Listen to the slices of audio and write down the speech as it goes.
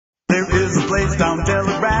there is a place down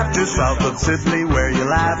Telegraph, just south of Sicily, where you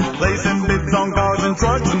laugh, placing bids on cars and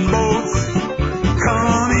trucks and boats.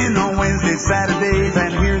 Come in on Wednesdays, Saturdays,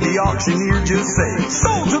 and hear the auctioneer just say,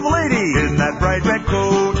 sold to the lady in that bright red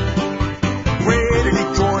coat. Greater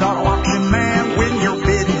Detroit Auto Auction, man, win your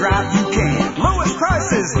bid and drive you can. Lowest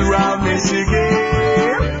prices throughout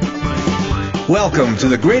Michigan. Welcome to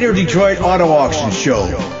the Greater Detroit Auto Auction Show.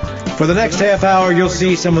 For the next half hour, you'll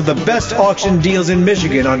see some of the best auction deals in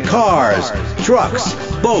Michigan on cars, trucks,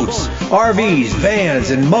 boats, RVs, vans,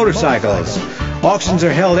 and motorcycles. Auctions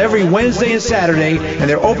are held every Wednesday and Saturday, and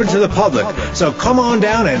they're open to the public, so come on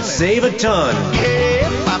down and save a ton. Hey,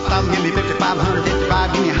 5,000, give me 5,500,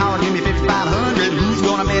 55, give me a holler, give me 5,500. Who's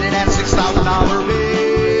gonna bet it at $6,000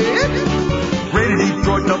 bid?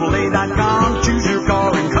 RateDetroitAA.com, choose your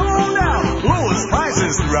car and come on down. Lowest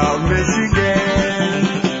prices throughout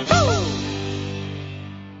Michigan.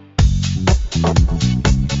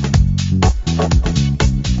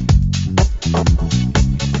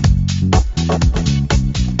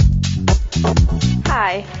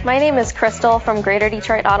 Hi, my name is Crystal from Greater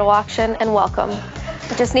Detroit Auto Auction, and welcome.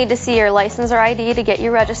 I just need to see your license or ID to get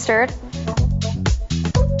you registered.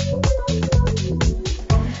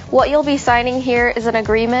 What you'll be signing here is an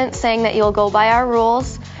agreement saying that you'll go by our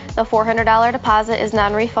rules. The $400 deposit is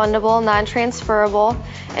non-refundable, non-transferable,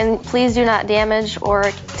 and please do not damage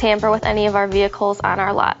or tamper with any of our vehicles on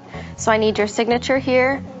our lot. So I need your signature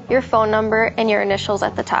here, your phone number, and your initials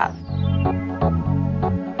at the top.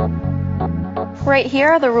 Right here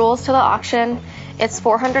are the rules to the auction. It's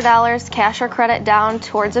 $400 cash or credit down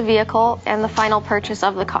towards a vehicle and the final purchase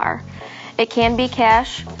of the car. It can be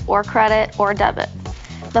cash or credit or debit.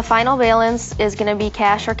 The final balance is going to be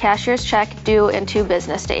cash or cashier's check due in 2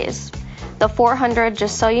 business days. The $400,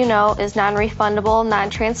 just so you know, is non-refundable,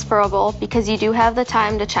 non-transferable because you do have the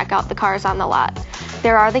time to check out the cars on the lot.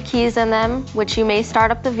 There are the keys in them, which you may start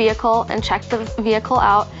up the vehicle and check the vehicle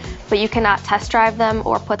out, but you cannot test drive them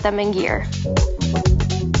or put them in gear.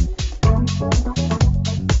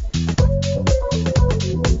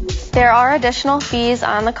 There are additional fees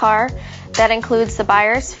on the car. That includes the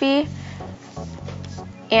buyer's fee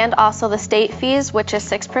and also the state fees, which is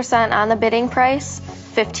 6% on the bidding price,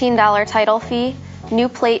 $15 title fee, new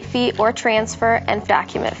plate fee or transfer, and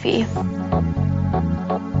document fee.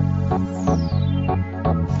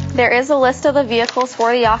 There is a list of the vehicles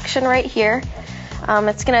for the auction right here.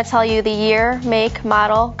 It's going to tell you the year, make,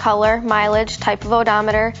 model, color, mileage, type of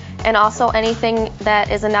odometer, and also anything that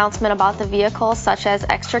is announcement about the vehicle, such as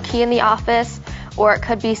extra key in the office, or it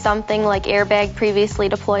could be something like airbag previously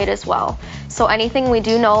deployed as well. So anything we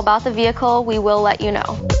do know about the vehicle, we will let you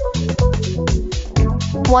know.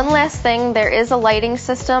 One last thing, there is a lighting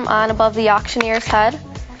system on above the auctioneer's head.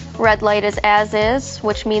 Red light is as is,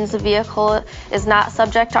 which means the vehicle is not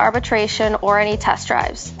subject to arbitration or any test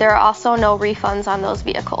drives. There are also no refunds on those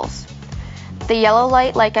vehicles. The yellow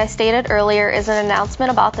light, like I stated earlier, is an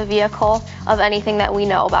announcement about the vehicle of anything that we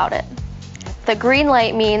know about it. The green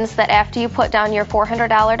light means that after you put down your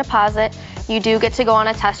 $400 deposit, you do get to go on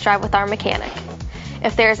a test drive with our mechanic.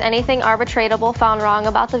 If there's anything arbitratable found wrong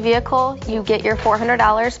about the vehicle, you get your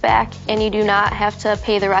 $400 back and you do not have to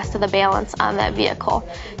pay the rest of the balance on that vehicle.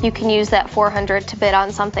 You can use that $400 to bid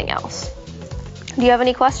on something else. Do you have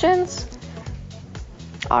any questions?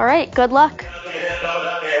 All right, good luck.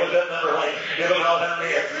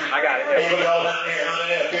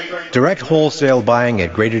 Direct wholesale buying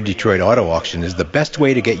at Greater Detroit Auto Auction is the best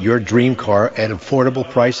way to get your dream car at affordable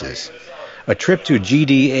prices. A trip to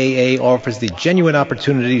GDAA offers the genuine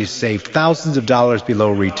opportunity to save thousands of dollars below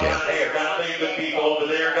retail.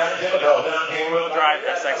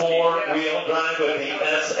 Four-wheel drive with the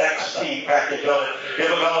SXT package on it. Give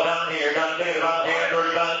a call down here. Got to get it on here.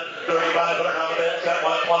 35 on the bed. Got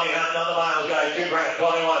 129 on the miles, guys. $2 grand.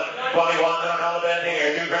 21 on the bed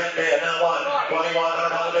here. $2 grand bid. Now 21 on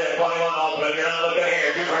the bed. 21 ultimate. You're not looking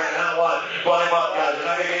here. $2 grand. Now 21, guys. You're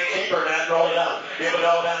not going to get cheaper than that. Roll it up. Give it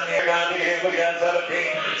all down here. Got to get it. We got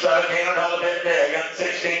 17 on the bed there. Got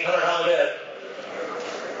 1,600 on the bed.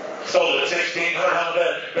 Sold it. 1,600 on the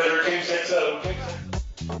bed. Better 260.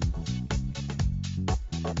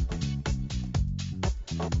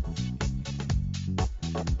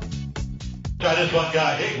 Try this one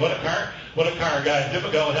guy. Hey, what a car, guys.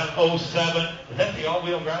 Difficult down 07. Is that the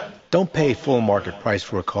all-wheel drive? Don't pay full market price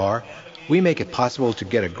for a car. We make it possible to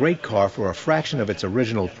get a great car for a fraction of its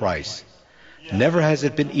original price. Never has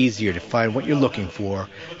it been easier to find what you're looking for,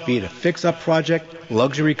 be it a fix-up project,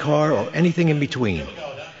 luxury car, or anything in between.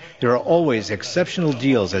 There are always exceptional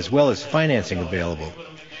deals as well as financing available.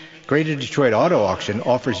 Greater Detroit Auto Auction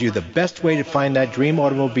offers you the best way to find that dream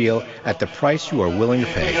automobile at the price you are willing to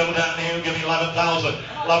pay. Go down here, give me 11,000.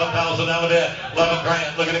 11,000 out of there. 11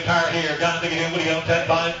 grand. Look at the car here. Got to get in. What do you go?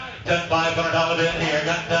 10,500. 10,500 out of it here.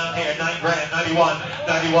 Got down here. 9 grand. 91.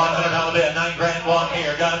 9100 out of there. 9 grand. One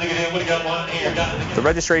here. Got to get in. What do you got? One here. Got to get in. The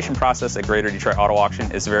registration process at Greater Detroit Auto Auction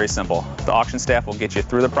is very simple. The auction staff will get you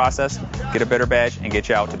through the process, get a bidder badge, and get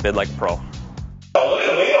you out to bid like a pro. Oh, look at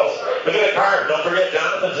the wheels. Look at the car. Don't forget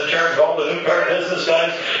Jonathan's in charge of all the new car business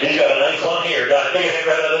guys. He's got a nice one here. Got to get him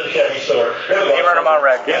right out of the Chevy store. Here we go. You run them on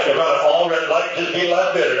red. Yes, we run them all red light. Just be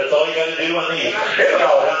left bidder. That's all you got to do on these. Here we go.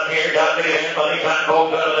 Down here. Got to get in. Money time. Both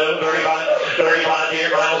got to do 35 here.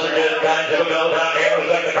 Miles are good. Guys, here we go. Down here. Looks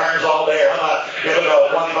like the car's all there. How about? Here we go.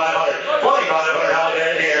 2,500. 2,500 out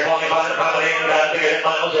there here. 2,500 out here. Got to get in.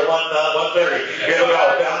 Miles are 130. Here we go.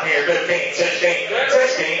 Down here. 15, 16.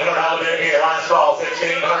 1,600 out there here. Last call.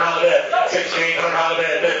 1,600 out there. 1,600 out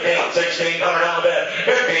there. 15. 1,600 out there.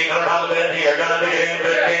 1,500 out there here. Got to get in.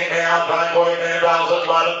 15 here. I'm trying for you there. Rouse 11.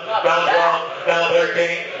 Rouse 12. Now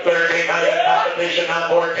 13. 13. Now you got competition. Now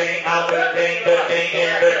 14. Now 15. 15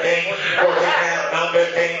 here. 15. 14 half. Now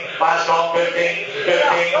 15. Last call. 15. 15.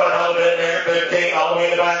 Put out there. 15. All the way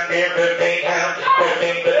to the back here. 15 half.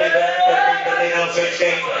 15. 50 there. 15. 50 now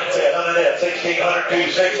 16. 700 there. 1,600.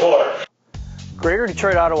 264. Greater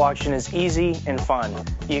Detroit Auto Auction is easy and fun.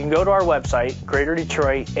 You can go to our website,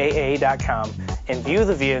 greaterdetroitaa.com, and view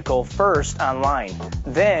the vehicle first online.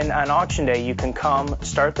 Then, on auction day, you can come,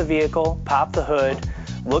 start the vehicle, pop the hood,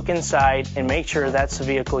 look inside, and make sure that's the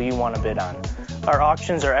vehicle you want to bid on. Our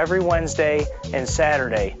auctions are every Wednesday and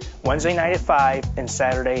Saturday. Wednesday night at 5 and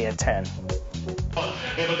Saturday at 10.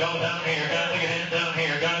 Here we go down here. Got to get in down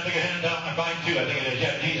here. Got to get in down at 5-2. I think it is.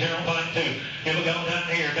 Yeah, G052. Here we go down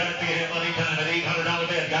here. Got to get in money time at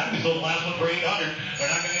 $800 bid. Got to be sold the last one for $800.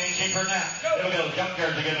 They're not going to get any cheaper than that. Here we go.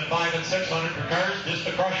 Junkyards are giving $500 and $600 for cars just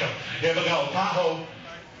to crush them. Here we go. Tahoe.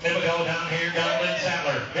 Here we go down here. Got Lynn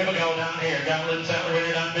Sattler. Here we go down here. Got Lynn Sattler. When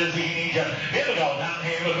you're not busy, he needs you. Here we go down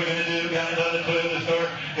here. What we're going to do? Guys on the Toyota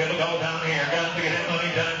store. Here we go down here. Got to get in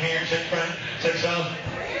money down here. 6 grand. 6,000.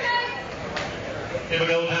 Here we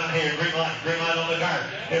go down here, green light on the car.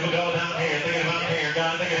 Here we go down here, thinking about here,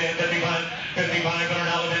 got to get in,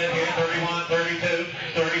 5,500 bid here, 31, 32,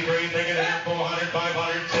 33, thinking in, 400,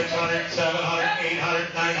 500, 600, 700, 800,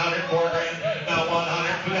 900, 4 grand, now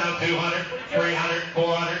 100, now 200, 300,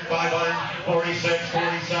 400, 500, 46,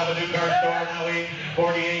 47, new car store, now 8,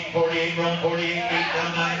 48, 48, run 48, 8,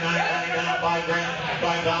 now 9, 9, 9, now 5 grand,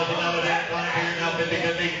 5,000 out of that, 5 here, now 50,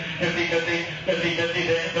 50, 50, 50, 50, 50,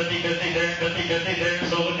 there, 50, 50, there, 50, 50, there,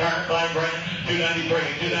 sold the car, 5 grand,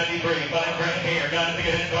 293, 293, 5 grand here, got to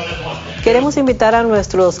get in for this one. Queremos invitar a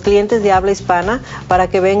nuestros clientes de habla hispana para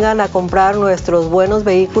que vengan a comprar nuestros buenos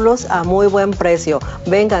vehículos a muy buen precio.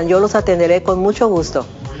 Vengan, yo los atenderé con mucho gusto.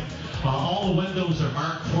 All the windows are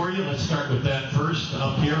marked for you. Let's start with that first.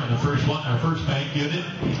 Up here on the first one, our first bank unit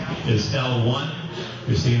is L1.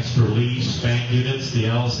 It stands for lease bank units. The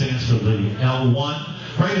L stands for the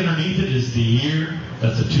L1. Right underneath it is the year.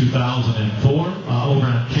 That's a 2004. Over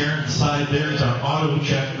on Karen's side there is our auto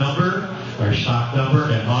check number, our stock number,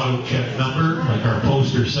 and auto check number, like our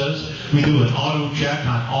poster says. We do an auto check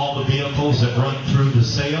on all the vehicles that run through the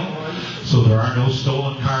sale. So there are no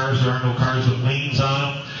stolen cars, there are no cars with liens on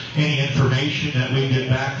them. Any information that we get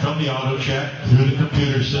back from the auto check through the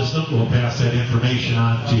computer system, we'll pass that information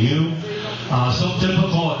on to you. Some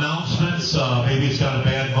typical announcements, maybe it's got a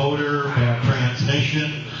bad motor, bad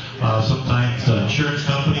transmission. Sometimes the insurance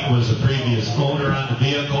company was a previous owner on the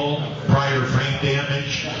vehicle, prior frame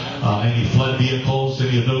damage, any flood vehicles,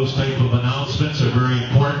 any of those type of announcements are very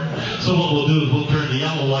important. So what we'll do is we'll turn the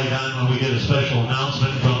yellow light on when we get a special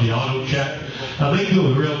announcement from the auto check. They do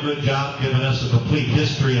a real good job giving us a complete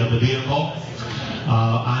history of the vehicle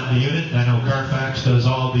on the unit. I know Carfax does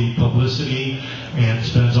all the publicity and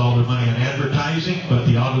spends all their money on advertising, but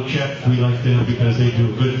the auto check, we like them because they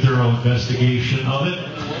do a good, thorough investigation of it.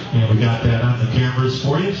 And we got that on the cameras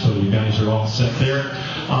for you, so you guys are all set there.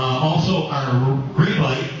 Also, our green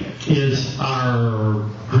light is our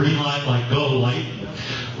green light, like go light.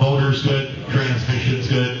 Motor's good, transmission's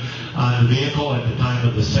good on the vehicle at the time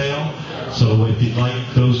of the sale. So if you'd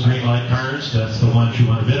like those green light cars, that's the ones you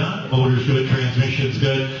want to bid on. Motor's good, transmission's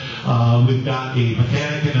good. We've got a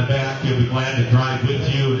mechanic in the back. He'll be glad to drive with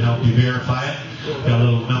you and help you verify it. Got a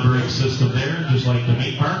little numbering system there, just like the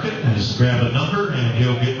meat market. And just grab a number and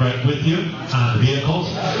he'll get right with you on the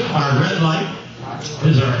vehicles. Our red light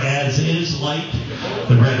is our as-is light.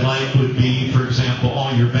 The red light would be, for example,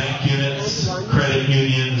 all your bank units, credit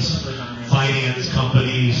unions, finance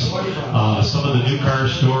companies. Some of the new car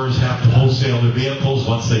stores have to wholesale sell their vehicles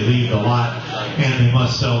once they leave the lot, and they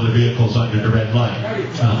must sell their vehicles under the red light.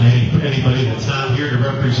 Anybody that's not here to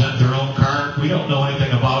represent their own car, we don't know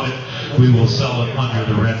anything about it, we will sell it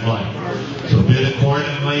under the red light. So bid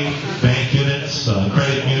accordingly. Bank units,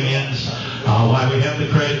 credit unions. Why we have the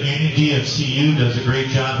credit union, DFCU does a great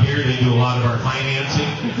job here. They do a lot of our financing.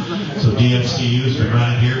 So DFCU's been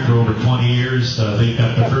running here for over 20 years. They've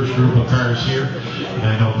got the first group of cars here. And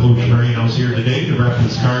I know Coach Marino's here today to rep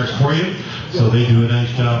his cars for you. So they do a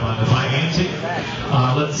nice job on the financing.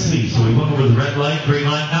 Let's see. So we went over the red light, green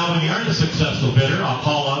light. Now, when you are the successful bidder, I'll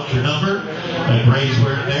call out your number. And Ray's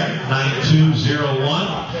wearing there,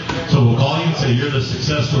 9201. So we'll call you and say you're the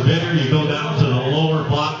successful bidder. You go down to the lower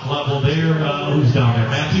block level there. Who's down there?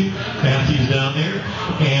 Matthew? Matthew's down there.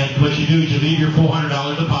 And what you do is you leave your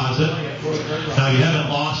 $400 deposit. Now, you haven't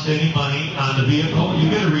lost any money on the vehicle. You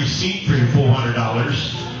get a receipt for your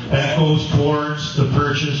 $400. That goes towards the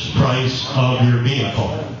purchase price of your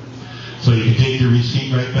vehicle. So you can take your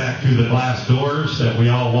receipt right back through the glass doors that we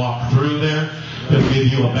all walk through there. They'll give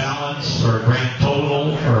you a balance or a grand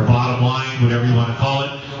total or a bottom line, whatever you want to call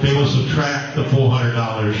it. They will subtract the $400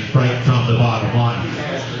 right from the bottom line.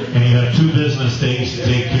 And you have 2 business days to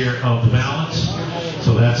take care of the balance.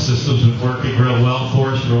 So that system's been working real well for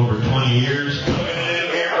us for over 20 years.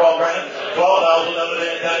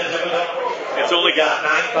 It's only got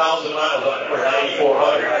 9,000 miles on it for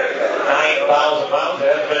 9,400. 9,000 miles, it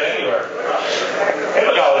hasn't been anywhere.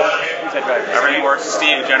 It'll go down here. Everything works.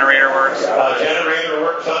 Steve, generator works. Generator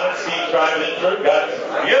works on it. Steve's driving it through.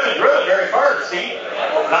 You haven't driven very far, Steve.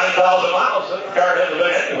 9,000 miles. The car hasn't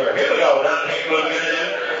been anywhere. Here we go down here. What are we going to do?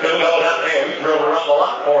 Here we go down here. We drove around a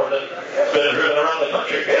lot more than it's been driven around the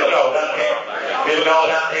country. Here we go down here. Here we go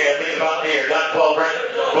down here. Think about here. Got 12 grand.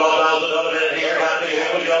 12,000 of it in here. Got to here.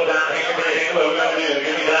 We go down here. What are we going to do?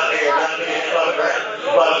 Give me down here. Got to here. 11 grand.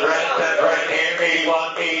 11 grand. 10 grand here.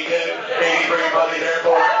 81, 82, 83. Probably there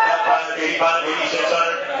for 85,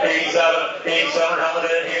 8600, 87, 87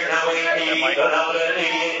 helmet in here. Now 88 helmet in.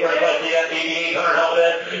 88 right left yet. 8800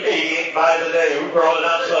 helmet in. 88 by the day. We're rolling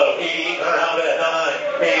out slow. 8800 helmet in.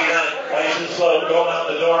 89. Nice and slow. Going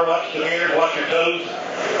out the door. Watch the mirrors. Watch your toes.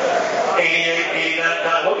 88, 89.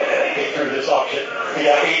 Now look at anything through this auction. We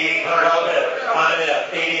got 8800 helmet in. On it.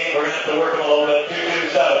 88. We're going to have to work them a little bit.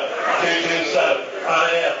 227. 227. On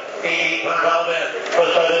it. 8800 helmet in.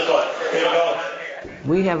 Let's try this one. Here we go.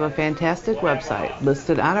 We have a fantastic website.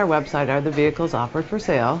 Listed on our website are the vehicles offered for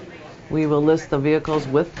sale. We will list the vehicles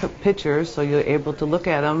with pictures so you're able to look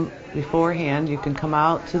at them beforehand. You can come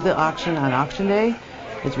out to the auction on auction day.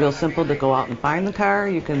 It's real simple to go out and find the car.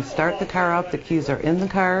 You can start the car up. The keys are in the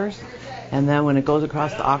cars. And then when it goes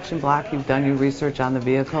across the auction block, you've done your research on the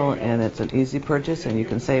vehicle, and it's an easy purchase, and you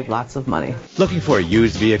can save lots of money. Looking for a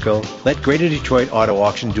used vehicle? Let Greater Detroit Auto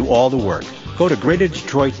Auction do all the work. Go to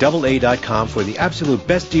GreaterDetroitAA.com for the absolute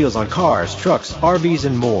best deals on cars, trucks, RVs,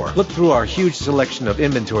 and more. Look through our huge selection of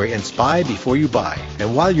inventory and spy before you buy.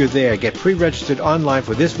 And while you're there, get pre-registered online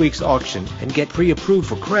for this week's auction and get pre-approved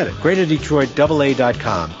for credit.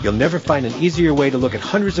 GreaterDetroitAA.com. You'll never find an easier way to look at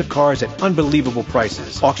hundreds of cars at unbelievable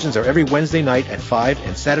prices. Auctions are every Wednesday night at 5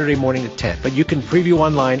 and Saturday morning at 10. But you can preview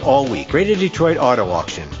online all week. Greater Detroit Auto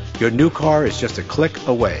Auction. Your new car is just a click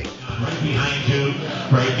away. Right behind you,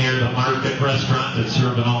 right near the Market restaurant that's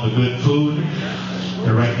serving all the good food.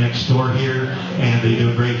 They're right next door here, and they do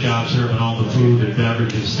a great job serving all the food and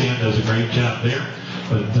beverages. Stan does a great job there.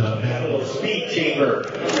 But a little speed chamber.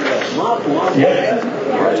 Yeah.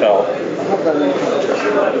 Martel.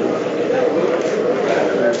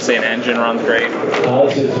 Say an engine runs great.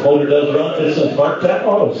 Since the motor does run, this is Martech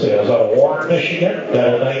Auto Sales out of Warren, Michigan.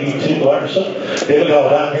 Got a 92 Larson. Here we go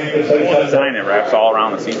down here. Well, design it wraps all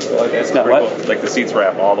around the seats. It's got what? Cool. Like the seats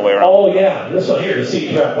wrap all the way around. Oh yeah, this one here, the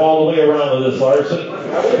seats wrap all the way around with this Larson.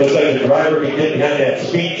 Looks like the driver can get behind that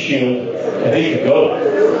speed shield and he can go.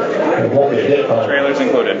 Trailer's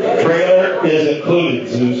included. Trailer is included,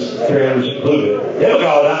 Zeus. Trailer's included. Here we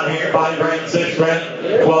go down here. 5 grand, 6 grand,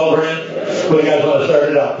 12 grand. What do you guys want to start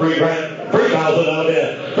it up? 3 grand? 3,000 of it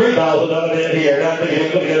in. 3,000 of it in here. Down to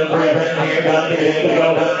get 3 grand here. Down to get we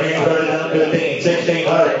go down here. 30 down 15,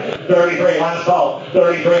 1,600, 33. Last call.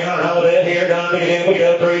 3,300 of it in here. Down to get we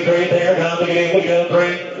go 33 there. Down to get we go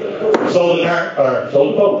 3. Sold the car or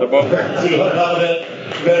sold the boat. The boat. 200 of it.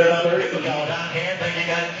 Better number. Here we go down here. Thank you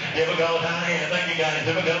guys. Here we go down here. Thank you guys.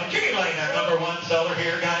 Here we go. Chicken Lane, our number 1 seller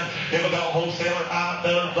here, guys. Here we go. Wholesaler out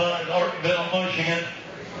of Ortonville, Michigan.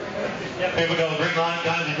 Here we go, green line,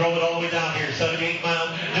 guys, we drove it all the way down here, 78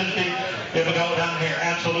 miles, just be, here we go down here,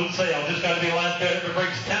 absolute sale, just got to be the last bid, if it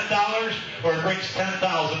brings $10 or it brings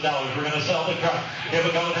 $10,000, we're going to sell the car. Here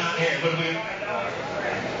we go down here, what do we,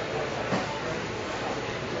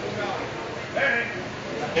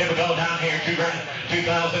 Here we go down here,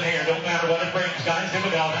 2,000 here. Don't matter what it brings, guys. Here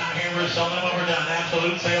we go down here. We're selling when we're done.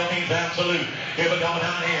 Absolute sale means absolute. Here we go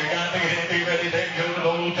down here. Got to get it, be ready there, Joe. The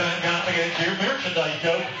whole time, got to get your merchandise,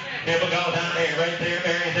 Joe. Here we go down here, right there,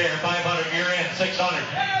 Mary's there. 500, you're in. 600.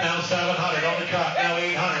 Now 700 on the truck. Now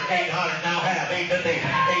 800. 800. Now half. 850.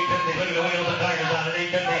 850. Look at the wheels and tires on it.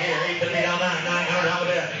 850 here. 850 down 9. 900 out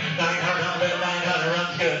of there. 900 out of there. 900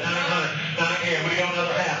 runs good. 900. 9 here. We go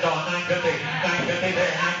another half. Dog. 950. 950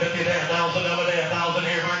 there. 950 there. 1,000 over there. 1,000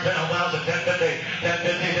 here. Martel. 1,000. 1050.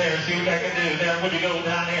 1050 there. See what I can do there. Would you go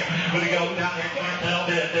down here? Would you go down here? Martel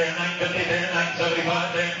bid there. 950 there.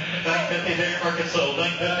 975 there. 950 there. Market sold.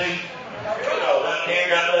 950. Here we go, down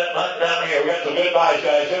here, got that hunt down here. We got some good buys,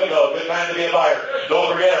 guys. Here we go. Good time to be a buyer.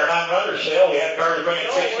 Don't forget our non-runner sale. We had cars bringing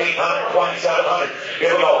 1,600, 2,700.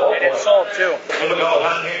 Here we go. And it's sold too. Here we go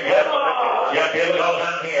down here. Yeah, here we go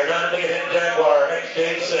down here. Down to get in Jaguar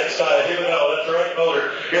XJ6 guys. Here we go. That's the right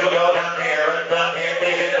motor. Here we go down here. Right down here.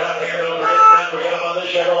 Take it down here. Don't forget them on the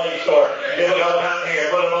Chevrolet store. Here we go down here.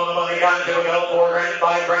 Put them on the money guys. Here we go. 4 grand,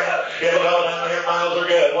 5 grand. Here we go down here. Miles are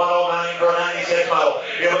good. 109 for a 96 model.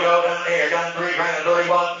 Here we go down here. Got 3 grand,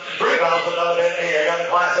 31, 3,000 of it here. Got a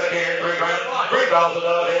classic here, 3 grand, 3,000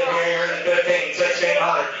 of it here. You're in 15,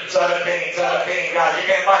 1,600, 17, 17. Guys, you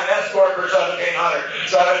can't buy an Escort for 1,700.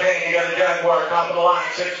 17, you got a Jaguar, top of the line.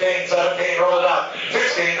 16, 17, roll it up.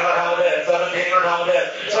 16, $100 bid. 17, $100 bid.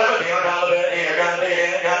 17, $100 bid here. Got to be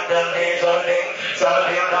in, got down here. 17,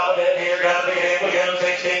 $100 bid here. Got to be in. We got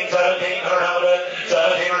 16, 17, $100 bid.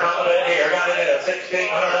 17, $100 bid here. Got it in.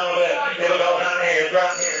 16, $100 bid. Here we go down here.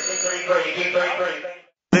 Drop here. 233.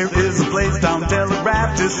 There is a place down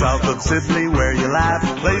Telegraph just south of Sibley where you laugh,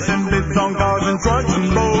 placing bids on cars and trucks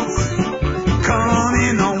and boats. Come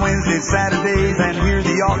in on Wednesdays, Saturdays, and hear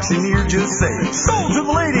the auctioneer just say, sold to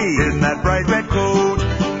the lady in that bright red coat.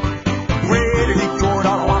 Greater Detroit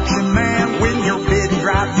Auto Auction, man, when your bid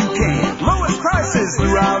drop you can. Lowest prices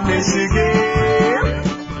throughout Michigan.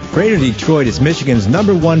 Greater Detroit is Michigan's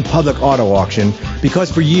 #1 public auto auction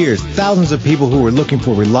because for years, thousands of people who were looking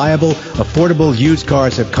for reliable, affordable used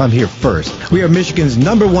cars have come here first. We are Michigan's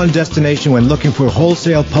 #1 destination when looking for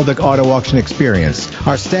wholesale public auto auction experience.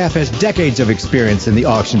 Our staff has decades of experience in the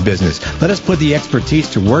auction business. Let us put the expertise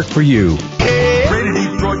to work for you.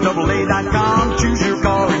 GreaterDetroitAA.com. Choose your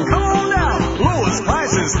car and come on down. Lowest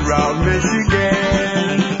prices throughout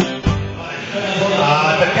Michigan.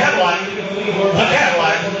 The Cadillac,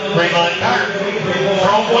 Greenline car,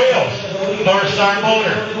 chrome wheels, North Star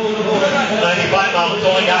motor, 95 miles,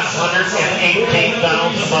 only got 118,000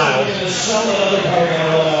 miles.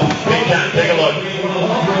 Big time, take a look.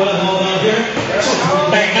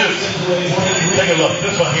 Hey, Newt, take a look.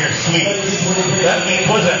 This one here is sweet. That means,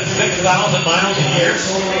 what's that, 6,000 miles a year?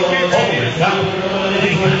 Holy cow.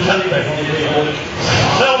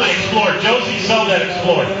 Sell the Explorer. Josie, sell that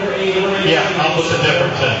Explorer. Yeah, I'll put the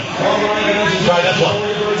difference in. Try this one.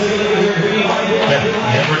 Yeah,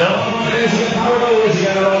 never know.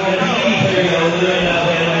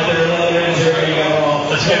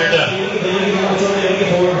 Let's get her done.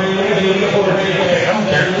 Okay, I don't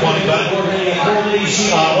care. 25.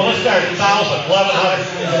 Well, let's start at 1,000, 1,100.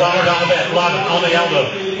 $100 on the bed. 11 on the elbow.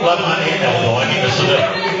 11 on the elbow. I need to salute.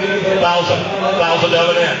 1,000 of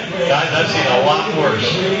it in. Guys, I've seen a lot worse.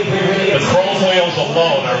 The chrome wheels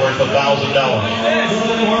alone are worth $1,000.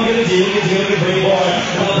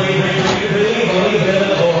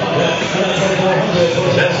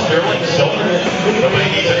 Is that sterling silver? Nobody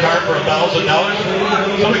needs a car for $1,000?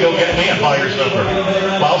 Somebody go get me a buyer's number.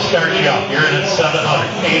 I'll start you out. You're in at 700,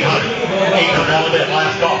 800, 800 bid.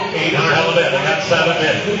 Last call. 800 bid. I got 7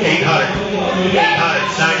 bid. 800, 800,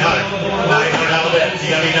 900, 900 bid.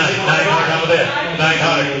 You got me 900 bid.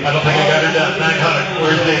 900. I don't think I got her done. 900.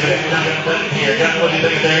 Where's David? 9 here. What do you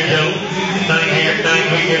think there, Joe? 9 here.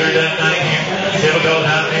 9. We get her done. 9 here. Here we go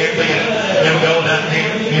down here. Here we go down here.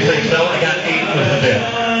 You say so? I got 8 with the bid.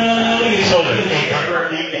 Sold it.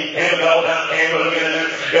 800. Here we go down here. What are we going to do?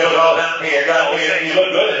 Here we go down here. You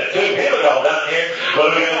look good at it too. Here we go down here.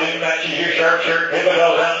 What are we going to do? Matches your sharp shirt. Here we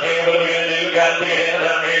go down here. What are we going to do? Got to get in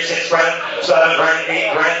down here. 6 grand, 7 grand,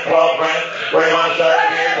 8 grand, 12 grand. Where you want to start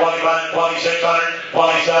here? 25, 2,600,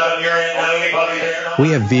 27. You're in. Now anybody there?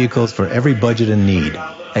 We have vehicles for every budget and need.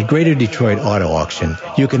 At Greater Detroit Auto Auction,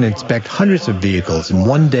 you can inspect hundreds of vehicles in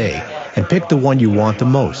one day and pick the one you want the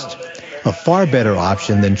most. A far better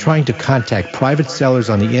option than trying to contact private sellers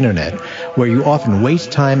on the internet, where you often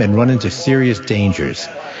waste time and run into serious dangers.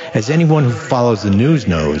 As anyone who follows the news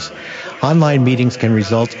knows, online meetings can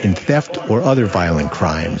result in theft or other violent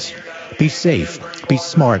crimes. Be safe, be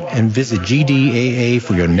smart, and visit GDAA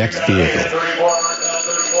for your next vehicle. 34,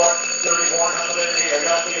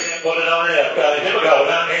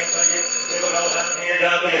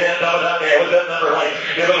 in, double down here. What's that number like?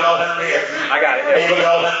 Here we go down here. I got it. Here we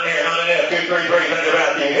go down here. On the net, 2, 3, 3, Mr.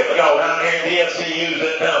 Matthew. Here we go down here. DFCU's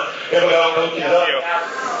in town. Here we go, coaches up.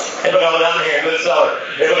 Here we go down here. Good seller.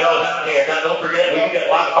 Here we go down here. Now don't forget, we can get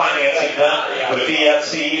a lot of financing done with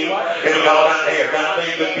DFCU. Here we go down here. Got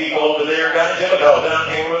a good people over there, guys. Here we go down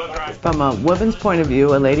here. From a woman's point of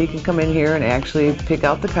view, a lady can come in here and actually pick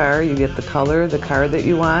out the car. You get the color, the car that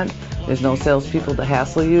you want. There's no salespeople to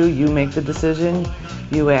hassle you. You make the decision.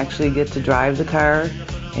 You actually get to drive the car,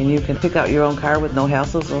 and you can pick out your own car with no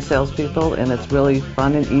hassles, no salespeople, and it's really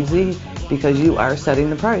fun and easy because you are setting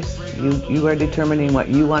the price. You are determining what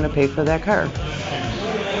you want to pay for that car.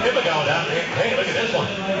 Here we go down here. Hey, look at this one.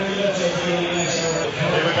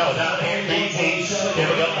 Here we go down here. Here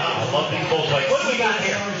we go. I love these full plates. What do we got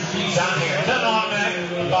here? Down here. Is that an automatic?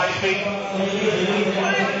 5-speed?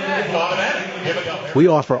 Automatic? Here we go. We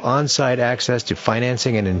offer on-site access to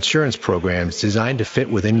financing and insurance programs designed to fit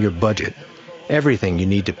within your budget. Everything you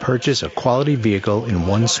need to purchase a quality vehicle in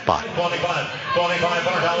one spot.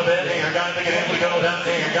 $2,500 bid here. Guys, pick it in. We go down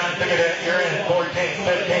here. Guys, pick it in. You're in. 14,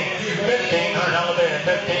 15, $1,500 bid.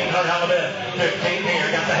 $1,500 bid. 15 here.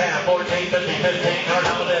 Got the half. 14, 50,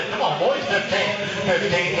 $1,500 bid. Come on, boys. 15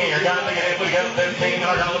 here. Guys, pick it in. We got $1,500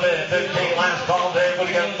 bid. 15 last call there.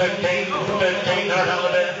 We got $1,500 bid.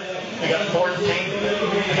 We got 14.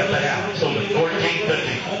 We got the half. So it's 14, 50.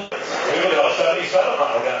 Here we go. 77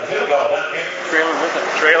 mile guys. Here we go. Down here. Trailer with it.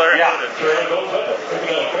 Trailer. Yeah, trailer goes with it. Here we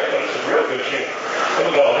go, trailer. This is real good shape. Here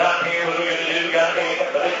we go, down here, what are we going to do? We got the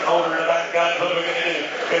big holder in the back, guys. What are we going to do?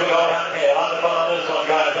 Here we go, down here. A lot of fun on this one,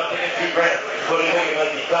 guys. I'm thinking $2,000. What do you think?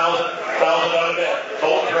 Like $1,000 bid.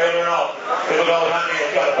 Bolt trailer and all. Here we go, down here.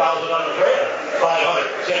 It's got a $1,000 trailer.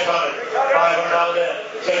 500, 600, $500 bid.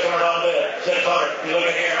 $600 bid. 600. You look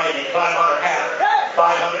at here, maybe 500 half.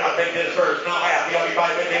 500, I'll take this first, not half. You got to be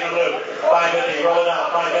 550 in the blue. 550, roll it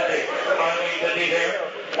out, 550. 550 there.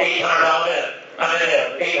 $800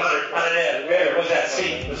 bid. What's that?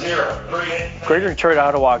 C, 0, 3. Greater Detroit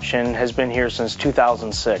Auto Auction has been here since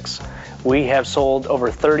 2006. We have sold over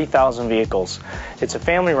 30,000 vehicles. It's a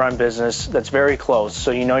family-run business that's very close,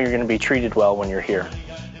 so you know you're going to be treated well when you're here.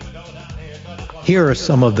 Here are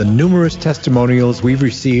some of the numerous testimonials we've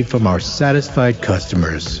received from our satisfied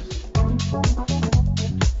customers.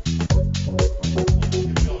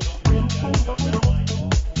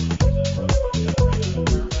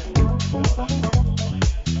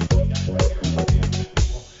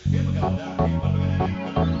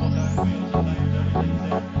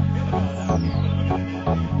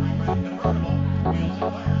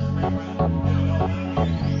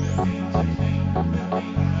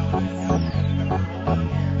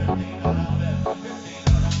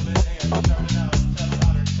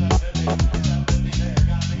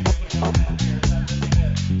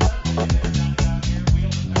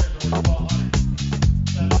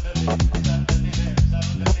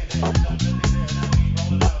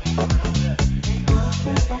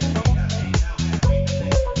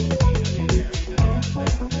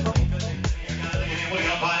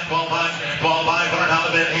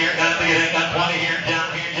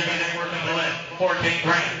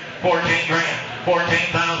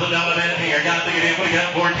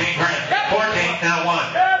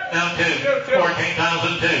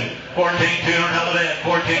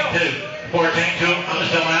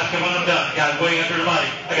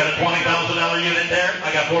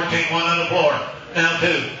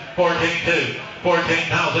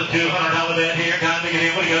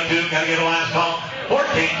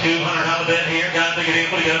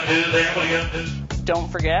 Don't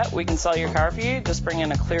forget, we can sell your car for you. Just bring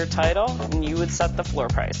in a clear title, and you would set the floor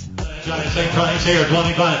price. Same price here,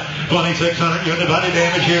 25, 2,600. You're in the body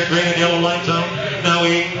damage here, green and yellow lights on. Now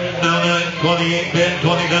 28 bid,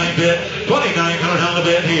 29 bid, $2,900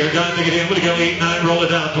 bid here. Guys, to get in, we go 89, roll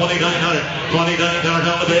it down,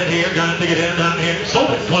 $2,900 bid here. Guys, to get in down here,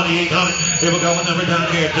 sold it, 2,800. Here we go, a number down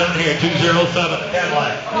here, 207.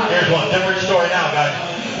 Cadillac. Here's one, different story now, guys.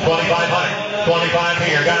 2,500. 25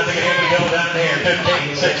 here. Guys, to get in, we go down here.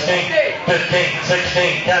 15, 16, 15,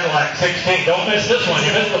 16. Cadillac, 16. Don't miss this one.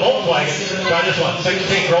 You missed the Volkswagen. Try this one.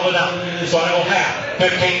 16. Roll it out. So I go half.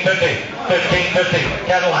 15, 50. 15, 50.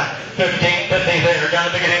 Cadillac. 15, 50 there. Guys,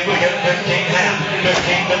 to get in, we get 15 half.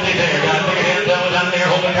 15, 50 there. Guys, to get in, down there.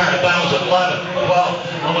 Hold the car. 1,000, 11, 12.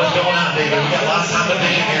 Oh, what's going on, David? We got a lot of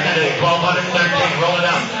competition here today. 1,213. Roll it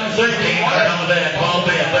out. 1,300 bid. 12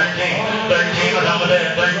 bid. 13. 1,300 bid.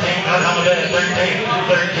 1,300 bid.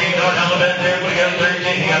 13 bid there, we got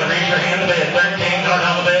 13. You gotta raise your hand to bid. 13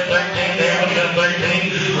 bid, 13 there, we got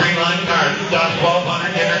 13. Green line card, Dodge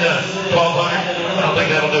 1,200, get her done. 1,200, I don't think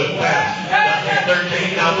that'll do it. Pass. Down here,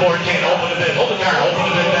 13, now 14. Open the bid. Hold the car. Open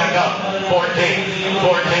the bid back up. 14.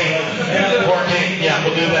 14. Yeah,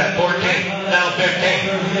 we'll do that. 14. Now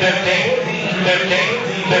 15.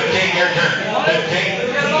 15. Your turn.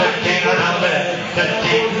 15. On the bid.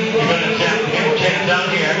 15. You're going to check it down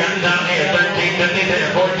here. I got it down here. 13. 50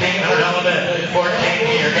 there. 14. On the bid. 14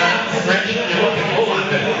 here. Got it. Rich, you're looking. Hold on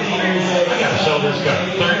a minute. I got to sell this car.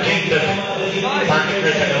 13.50. Market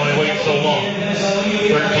Rich, I can only wait so long.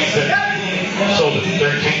 13.50. Sold it.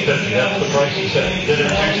 13.50. That's the price he said. Did it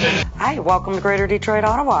Tuesday. Hi, welcome to Greater Detroit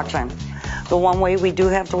Auto Auction. The one way we do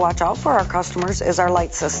have to watch out for our customers is our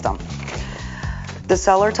light system. The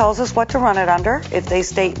seller tells us what to run it under. If they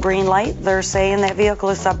state green light, they're saying that vehicle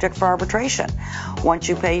is subject for arbitration. Once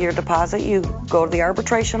you pay your deposit, you go to the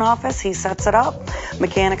arbitration office, he sets it up.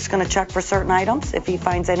 Mechanic's going to check for certain items. If he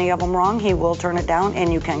finds any of them wrong, he will turn it down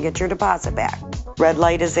and you can get your deposit back. Red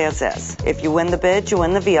light is as is. If you win the bid, you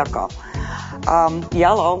win the vehicle.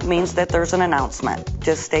 Yellow means that there's an announcement,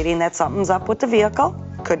 just stating that something's up with the vehicle.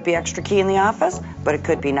 Could be extra key in the office, but it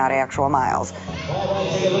could be not actual miles. All right,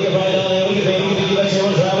 take a look at right now. We can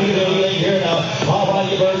here now. All right,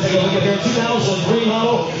 you better take a look at here. 2003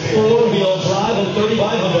 model, four-wheel drive and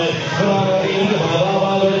 3,500. Come on, ready? You can buy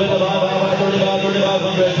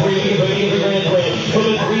 3,500. Three grand. Put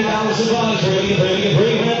in 3,000 bucks. Three grand.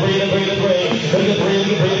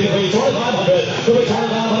 2,500. Put in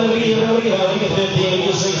 2,500. We get 15. We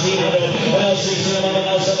get 1,600. Now 1,600.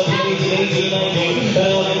 Now 17, 18, 19.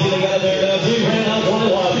 Now 19. They got it there. Now 3 grand. Now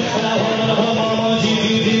 21. And now 1. We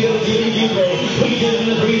can get 3, 4. We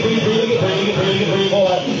can 3, 4. We can 3,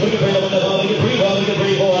 4. We can 3, 4. We can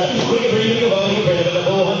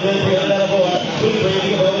 400. 300 out of 4. We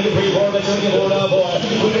can 3, 4. But you can 4 out of 4. We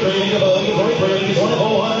can 3, 4. We can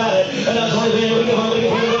 2,400 at it. And now 23. We can 4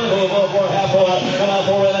 half 4. And now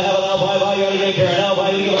 4 and a half. And now 5. You got to get care. Now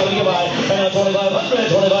 5. We can buy. And now 2,500.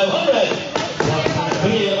 2,500.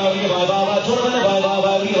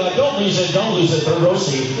 Don't lose it for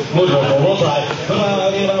Rosie. We'll try. I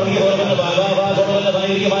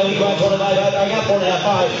got 4.5,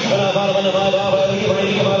 5. And I bottom in the 5.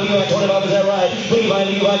 Is that right? We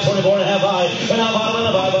buy 24.5, 5. And I bottom in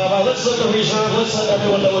the 5. Let's let the reserve. Let's let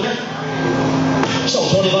everyone know here. So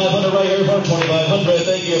 2,500 right here for 2,500.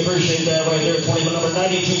 Thank you. Appreciate that right there. 20 number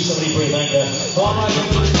 9273. Thank you. All right.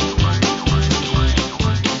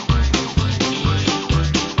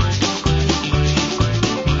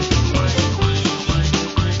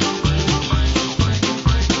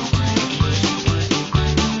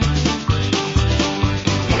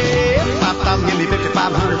 Give me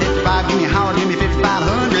 5,500, 55, give me a holler, give me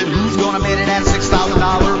 5,500. Who's gonna bet it at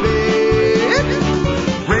 $6,000 bid?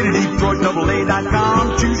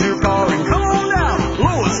 ReadyDetroitAA.com. Choose your car and come on down.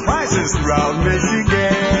 Lowest prices throughout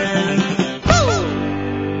Michigan.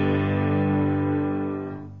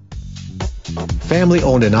 Family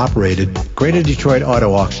owned and operated, Greater Detroit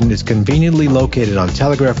Auto Auction is conveniently located on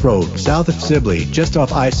Telegraph Road, south of Sibley, just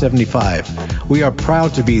off I-75. We are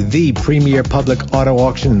proud to be the premier public auto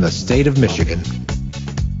auction in the state of Michigan.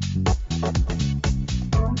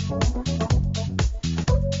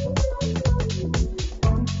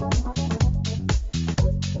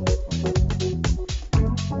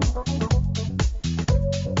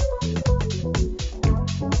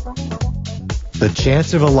 The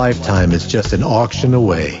chance of a lifetime is just an auction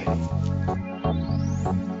away.